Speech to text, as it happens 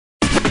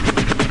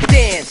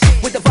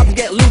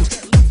get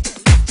loose.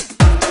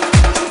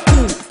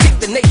 Ooh, kick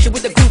the nation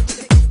with the groove.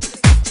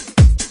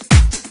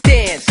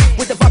 Dance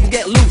with the vibe and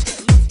get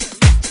loose.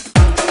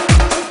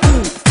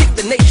 Ooh, kick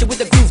the nation with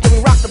the groove. Then we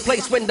rock the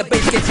place when the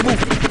bass gets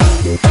moved.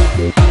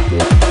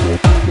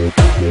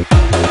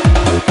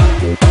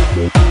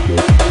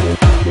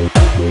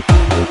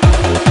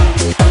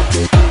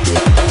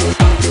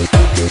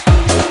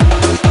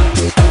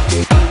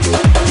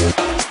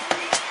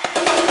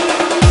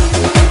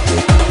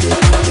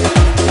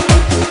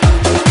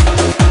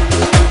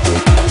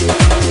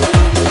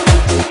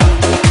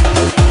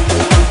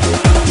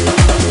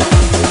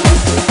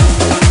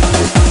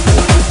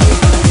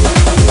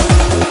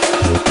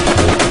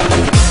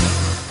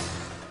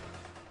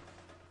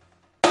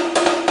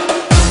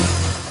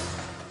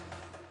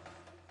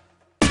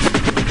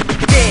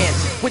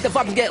 With the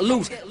vibe and get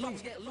loose.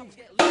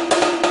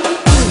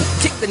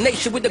 Kick the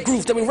nation with the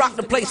groove, then we rock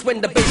the place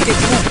when the bass gets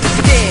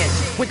moved.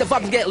 Dance with the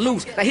vibe and get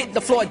loose. Now hit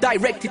the floor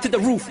directly to the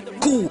roof.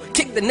 Cool,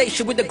 kick the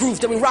nation with the groove,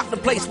 then we rock the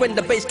place when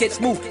the bass gets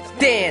moved.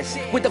 Dance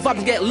with the vibe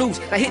and get loose.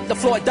 Now hit the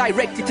floor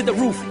directly to the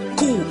roof.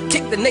 Cool,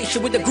 kick the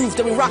nation with the groove,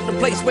 then we rock the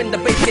place when the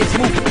bass gets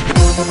moved.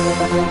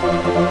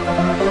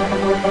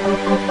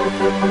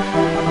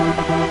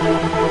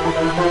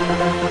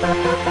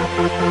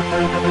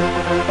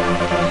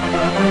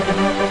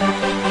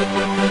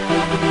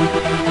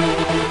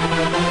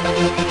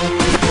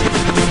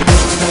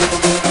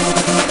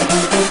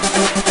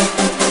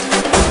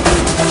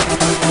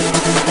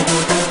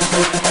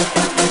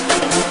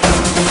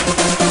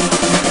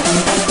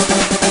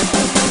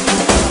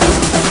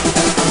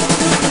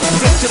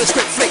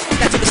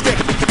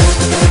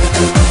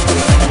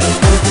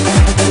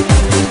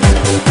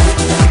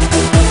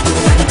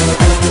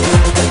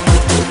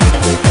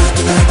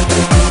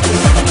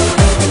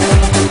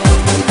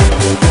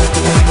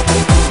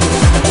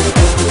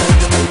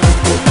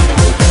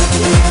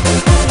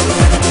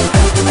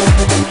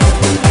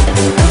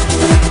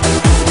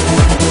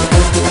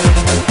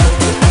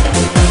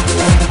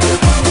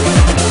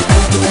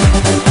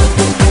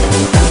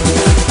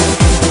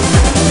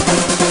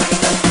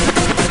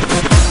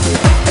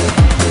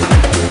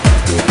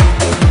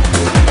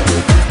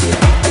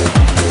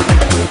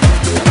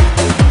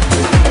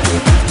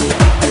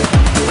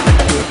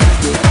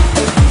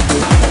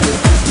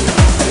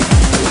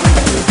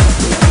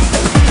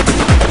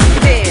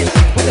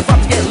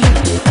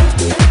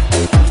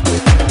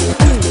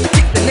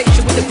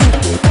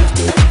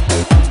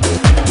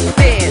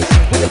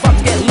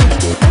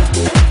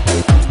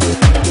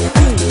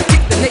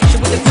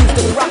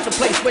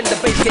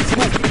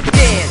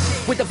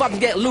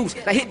 Get loose,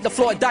 now hit the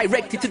floor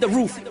directly to the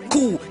roof.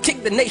 Cool,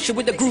 kick the nation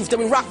with the groove, then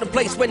we rock the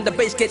place when the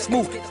bass gets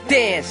moved.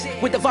 Dance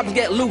with the vibe and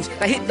get loose,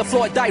 now hit the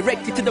floor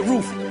directly to the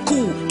roof.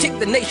 Cool, kick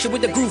the nation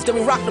with the groove, then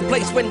we rock the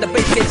place when the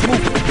bass gets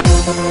moved.